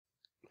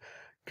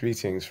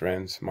Greetings,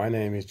 friends. My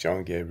name is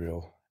John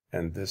Gabriel,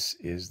 and this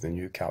is the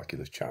New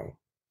Calculus channel.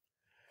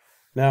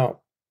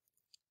 Now,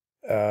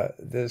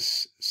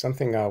 there's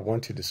something I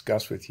want to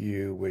discuss with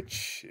you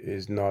which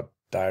is not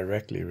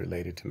directly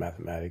related to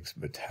mathematics,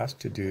 but has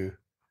to do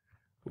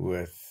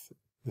with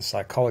the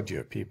psychology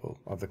of people,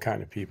 of the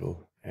kind of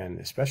people, and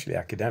especially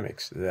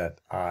academics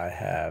that I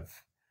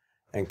have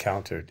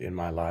encountered in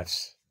my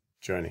life's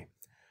journey.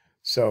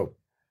 So,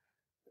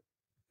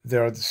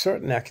 there are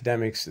certain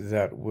academics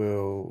that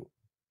will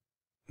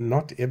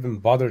not even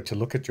bother to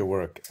look at your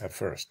work at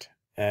first,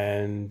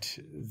 and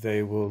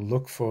they will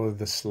look for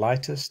the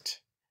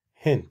slightest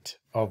hint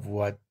of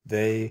what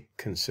they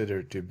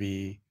consider to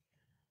be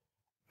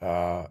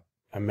a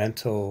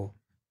mental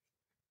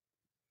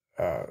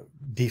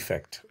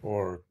defect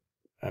or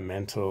a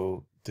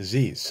mental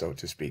disease, so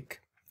to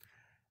speak.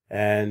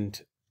 And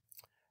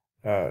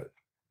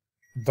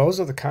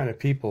those are the kind of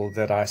people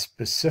that I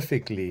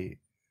specifically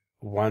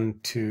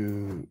want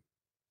to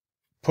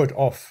put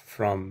off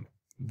from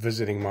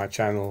visiting my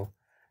channel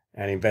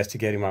and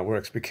investigating my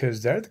works,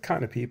 because they're the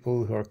kind of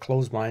people who are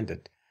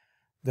closed-minded.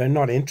 They're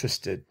not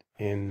interested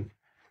in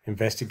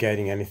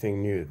investigating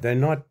anything new. They're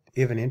not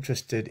even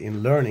interested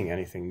in learning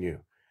anything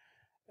new.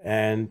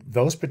 And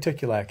those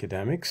particular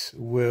academics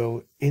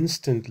will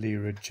instantly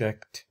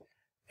reject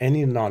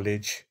any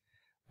knowledge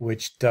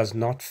which does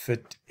not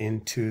fit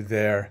into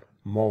their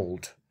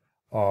mold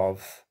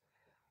of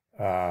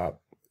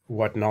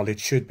what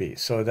knowledge should be.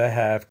 So they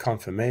have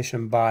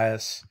confirmation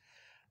bias.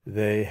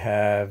 They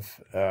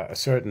have a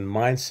certain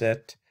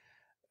mindset,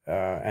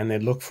 and they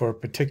look for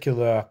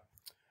particular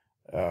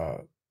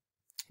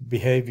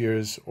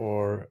behaviors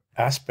or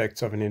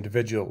aspects of an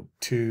individual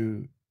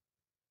to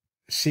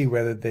see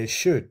whether they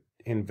should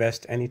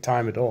invest any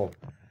time at all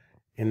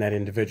in that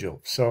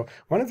individual. So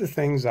one of the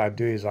things I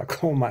do is I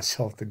call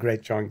myself the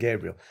Great John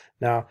Gabriel.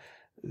 Now,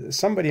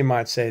 somebody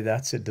might say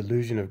that's a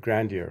delusion of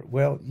grandeur.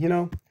 Well, you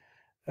know,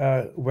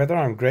 whether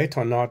I'm great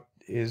or not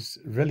is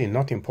really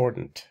not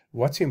important.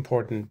 What's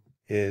important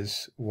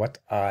is what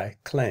I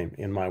claim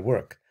in my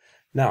work.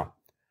 Now,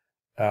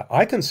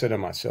 I consider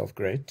myself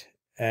great,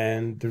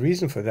 and the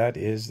reason for that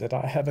is that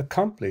I have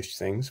accomplished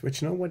things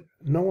which no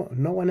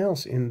one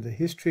else in the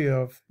history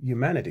of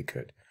humanity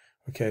could.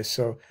 Okay,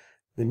 so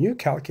the New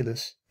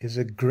Calculus is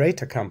a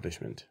great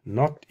accomplishment.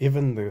 Not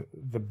even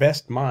the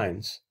best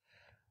minds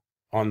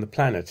on the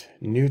planet,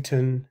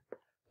 Newton,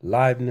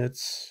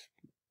 Leibniz,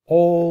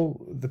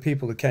 all the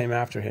people that came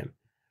after him,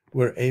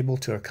 were able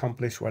to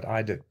accomplish what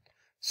I did.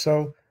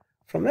 So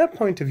from that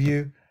point of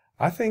view,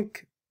 I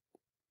think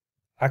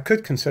I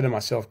could consider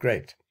myself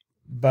great.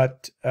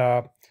 But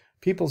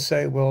people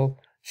say, well,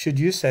 should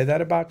you say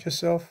that about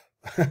yourself?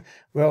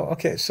 Well,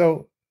 okay,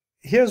 so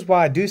here's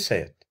why I do say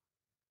it.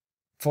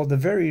 For the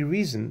very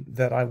reason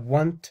that I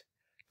want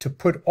to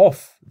put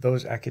off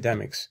those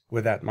academics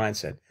with that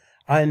mindset.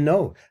 I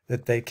know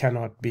that they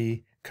cannot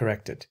be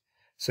corrected.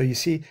 So you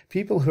see,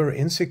 people who are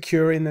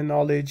insecure in their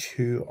knowledge,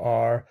 who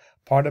are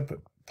part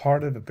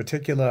of a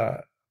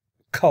particular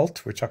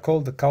cult, which I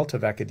call the cult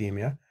of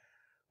academia,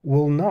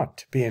 will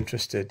not be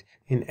interested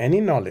in any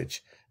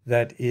knowledge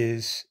that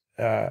is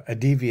a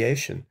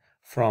deviation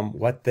from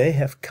what they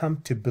have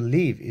come to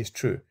believe is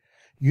true.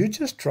 You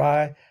just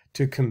try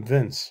to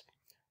convince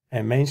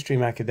a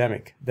mainstream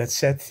academic that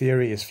set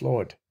theory is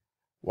flawed.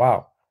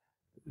 Wow.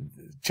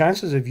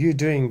 Chances of you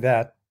doing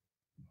that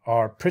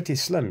are pretty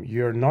slim.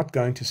 You're not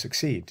going to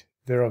succeed.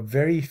 There are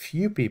very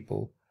few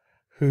people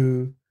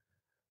who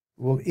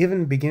will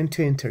even begin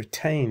to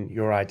entertain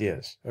your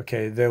ideas.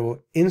 Okay, they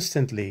will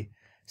instantly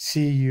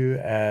see you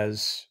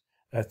as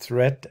a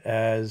threat,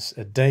 as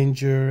a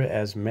danger,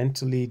 as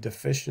mentally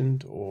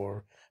deficient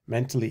or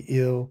mentally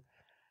ill,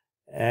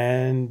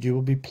 and you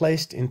will be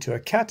placed into a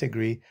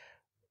category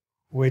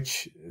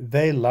which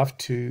they love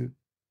to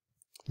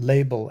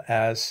label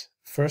as,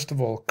 first of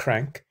all,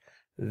 crank,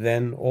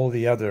 then all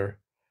the other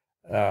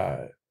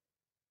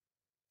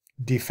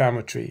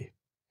defamatory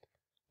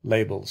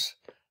labels.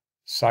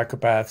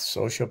 Psychopath,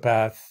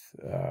 sociopath,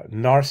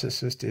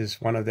 narcissist is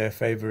one of their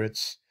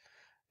favorites,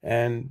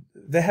 and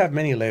they have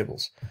many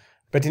labels.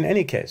 But in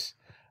any case,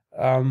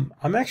 I'm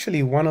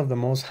actually one of the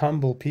most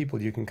humble people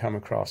you can come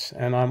across,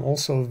 and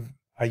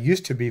I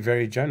used to be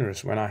very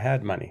generous when I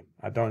had money.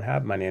 I don't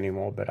have money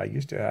anymore, but I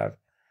used to have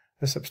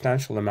a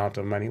substantial amount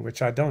of money,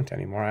 which I don't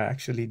anymore. I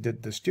actually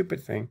did the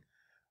stupid thing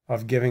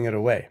of giving it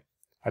away.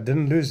 I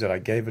didn't lose it, I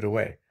gave it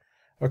away.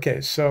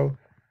 Okay, so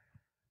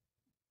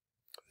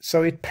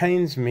it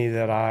pains me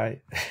that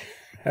I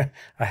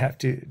have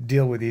to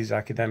deal with these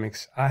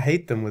academics. I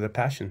hate them with a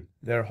passion.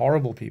 They're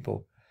horrible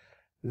people.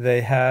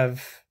 They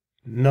have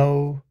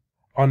no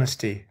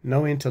honesty,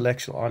 no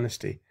intellectual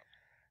honesty.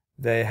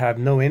 They have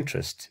no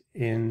interest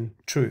in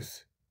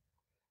truth.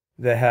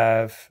 They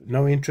have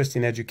no interest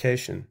in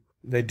education.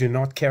 They do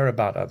not care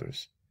about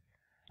others.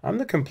 I'm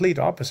the complete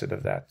opposite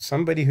of that.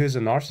 Somebody who's a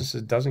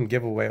narcissist doesn't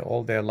give away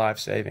all their life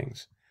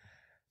savings.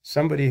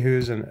 Somebody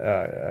who's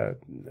a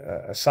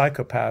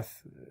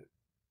psychopath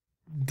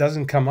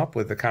doesn't come up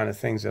with the kind of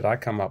things that I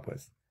come up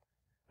with.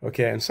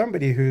 Okay, and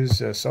somebody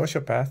who's a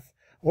sociopath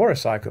or a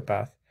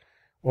psychopath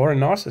or a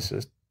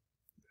narcissist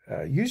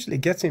usually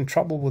gets in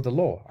trouble with the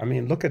law. I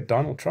mean, look at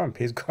Donald Trump.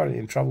 He's got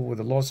in trouble with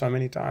the law so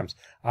many times.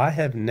 I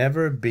have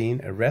never been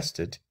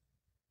arrested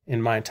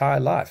in my entire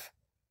life.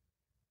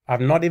 I've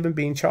not even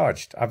been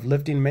charged. I've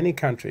lived in many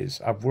countries.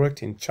 I've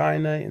worked in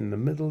China, in the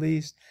Middle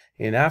East,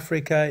 in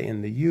Africa,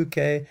 in the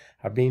UK.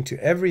 I've been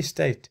to every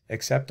state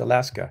except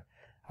Alaska.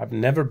 I've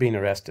never been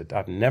arrested.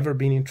 I've never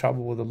been in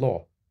trouble with the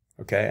law.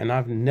 Okay, and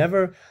I've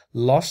never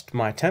lost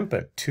my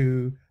temper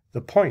to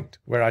the point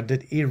where I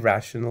did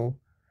irrational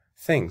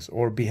things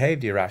or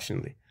behaved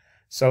irrationally.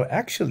 So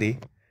actually,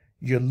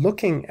 you're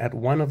looking at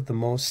one of the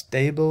most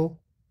stable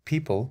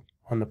people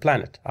on the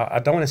planet. I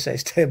don't want to say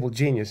stable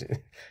genius,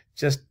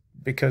 just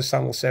because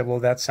some will say, well,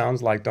 that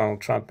sounds like Donald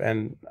Trump.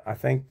 And I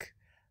think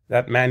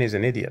that man is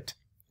an idiot.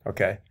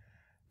 Okay,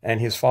 and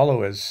his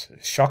followers,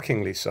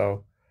 shockingly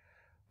so,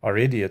 are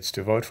idiots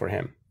to vote for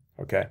him.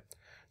 Okay.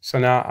 So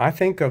now I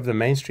think of the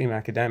mainstream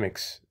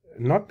academics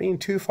not being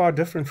too far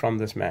different from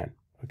this man.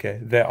 Okay,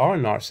 they are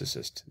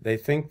narcissists. They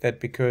think that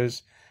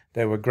because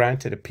they were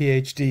granted a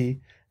PhD,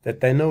 that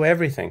they know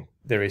everything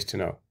there is to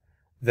know,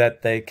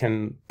 that they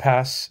can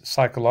pass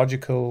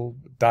psychological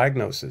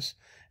diagnosis.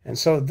 And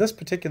so this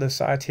particular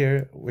site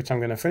here, which I'm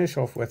going to finish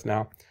off with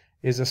now,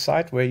 is a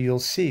site where you'll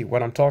see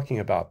what I'm talking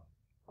about.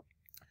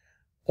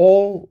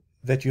 All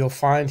that you'll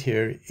find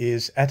here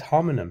is ad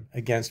hominem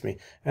against me.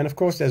 And of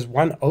course, there's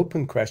one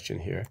open question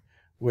here,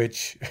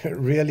 which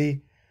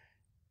really,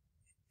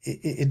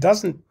 it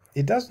doesn't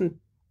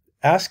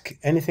ask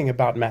anything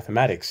about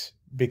mathematics,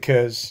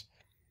 because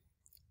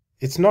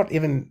it's not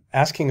even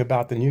asking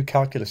about the new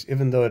calculus,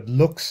 even though it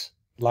looks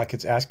like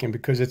it's asking,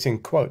 because it's in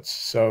quotes.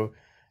 So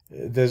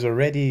there's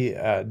already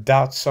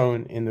doubt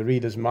sown in the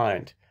reader's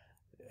mind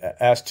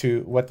as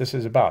to what this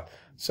is about.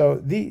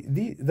 So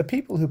the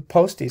people who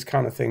post these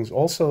kind of things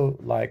also,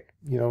 like,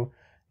 you know,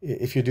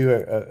 if you do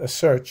a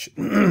search,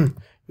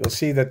 you'll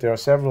see that there are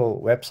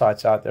several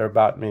websites out there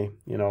about me,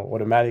 you know,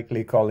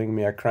 automatically calling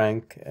me a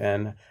crank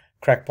and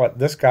crackpot.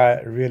 This guy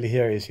really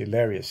here is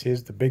hilarious.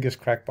 He's the biggest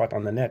crackpot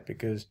on the net,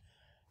 because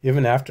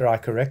even after I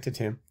corrected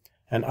him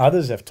and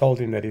others have told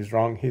him that he's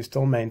wrong, he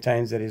still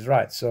maintains that he's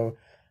right. So,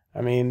 I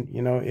mean,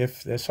 you know,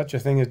 if there's such a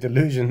thing as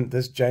delusion,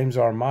 this James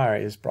R.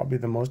 Meyer is probably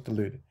the most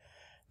deluded.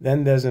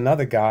 Then there's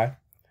another guy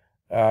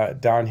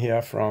down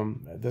here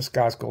from, this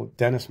guy's called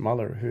Dennis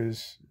Muller,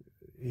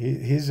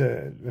 he's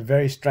a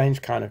very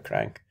strange kind of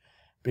crank,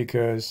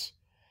 because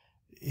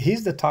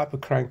he's the type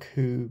of crank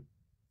who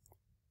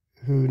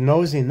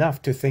knows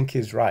enough to think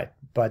he's right,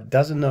 but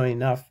doesn't know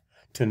enough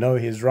to know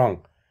he's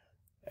wrong.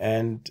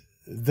 And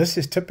this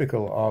is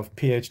typical of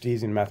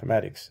PhDs in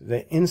mathematics.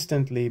 They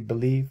instantly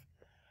believe,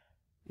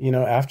 you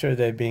know, after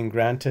they've been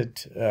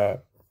granted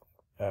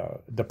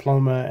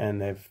diploma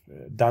and they've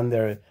done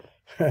their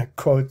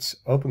quotes,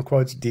 open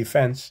quotes,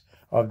 defense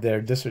of their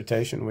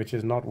dissertation, which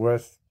is not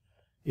worth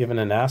even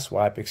an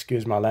asswipe,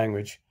 excuse my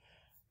language,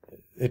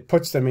 it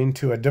puts them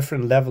into a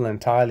different level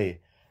entirely,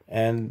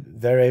 and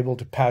they're able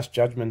to pass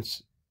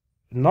judgments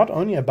not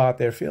only about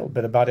their field,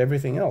 but about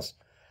everything else.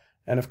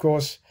 And of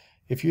course,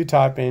 if you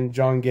type in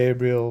John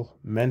Gabriel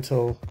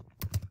mental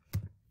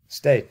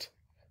state,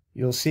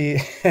 you'll see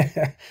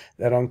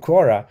that on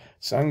Quora,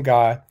 some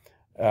guy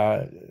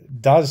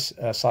does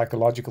a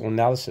psychological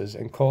analysis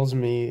and calls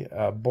me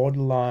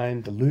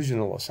borderline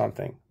delusional or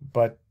something,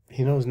 but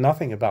he knows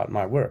nothing about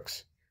my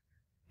works,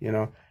 you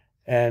know.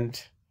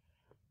 And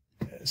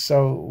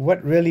so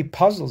what really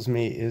puzzles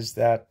me is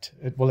that,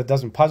 well, it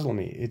doesn't puzzle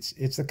me.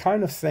 It's the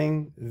kind of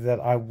thing that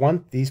I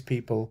want these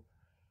people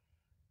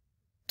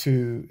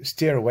to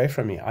steer away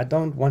from me. I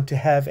don't want to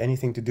have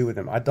anything to do with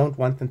them. I don't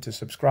want them to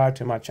subscribe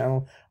to my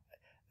channel.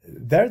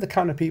 They're the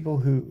kind of people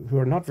who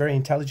are not very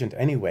intelligent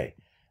anyway.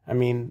 I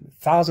mean,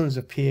 thousands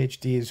of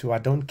PhDs who I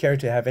don't care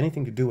to have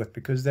anything to do with,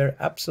 because they're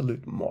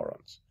absolute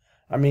morons.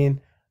 I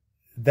mean,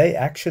 they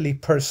actually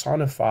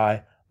personify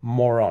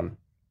moron.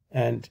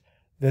 And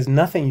there's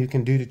nothing you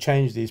can do to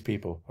change these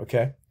people,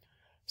 okay?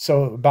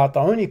 So about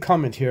the only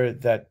comment here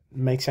that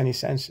makes any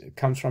sense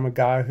comes from a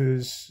guy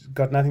who's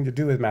got nothing to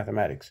do with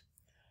mathematics.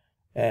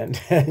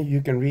 And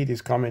you can read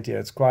his comment here.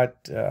 It's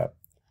quite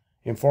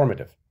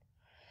informative.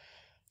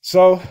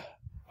 So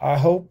I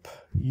hope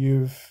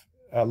you've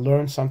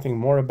learned something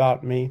more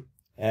about me,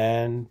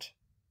 and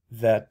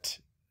that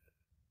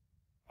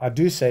I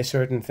do say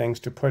certain things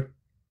to put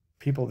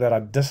people that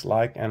I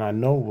dislike and I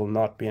know will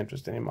not be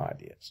interested in my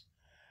ideas.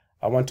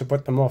 I want to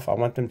put them off. I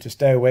want them to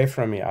stay away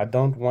from me. I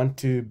don't want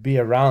to be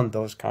around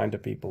those kind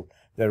of people.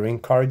 They're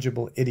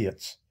incorrigible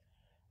idiots.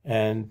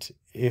 And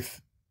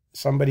if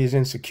somebody is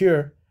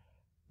insecure,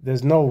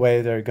 there's no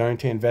way they're going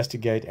to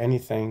investigate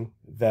anything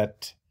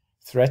that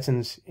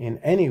threatens in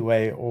any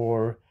way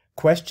or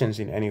questions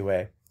in any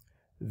way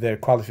their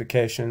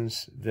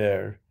qualifications,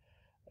 their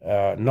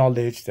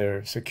knowledge,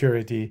 their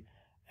security,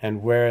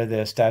 and where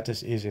their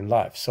status is in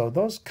life. So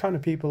those kind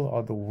of people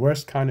are the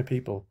worst kind of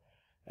people.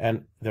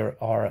 And there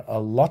are a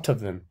lot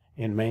of them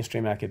in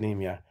mainstream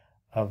academia,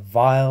 a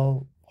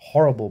vile,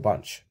 horrible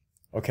bunch.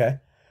 Okay?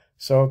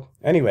 So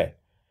anyway,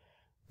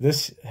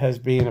 this has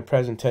been a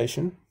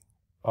presentation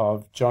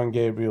of John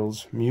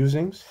Gabriel's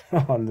musings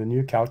on the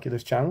new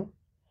calculus channel.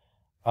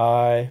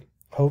 I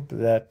hope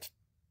that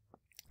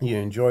you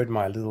enjoyed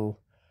my little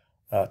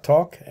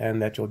talk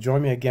and that you'll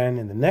join me again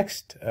in the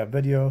next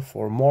video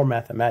for more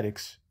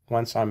mathematics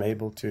once I'm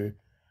able to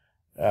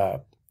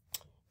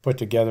put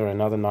together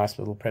another nice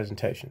little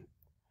presentation.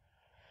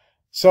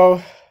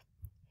 So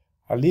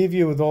I'll leave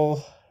you with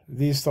all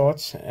these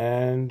thoughts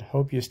and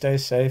hope you stay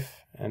safe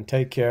and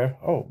take care.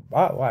 Oh,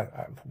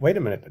 wow, wait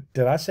a minute.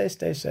 Did I say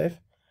stay safe?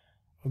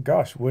 Oh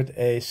gosh, would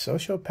a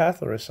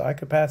sociopath or a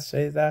psychopath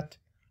say that?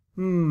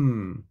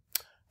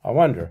 I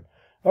wonder.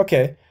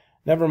 Okay,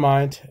 never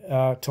mind.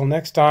 Till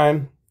next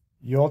time,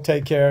 you all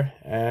take care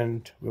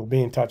and we'll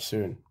be in touch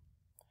soon.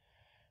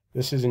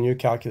 This is a new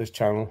calculus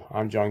channel.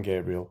 I'm John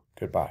Gabriel.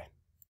 Goodbye.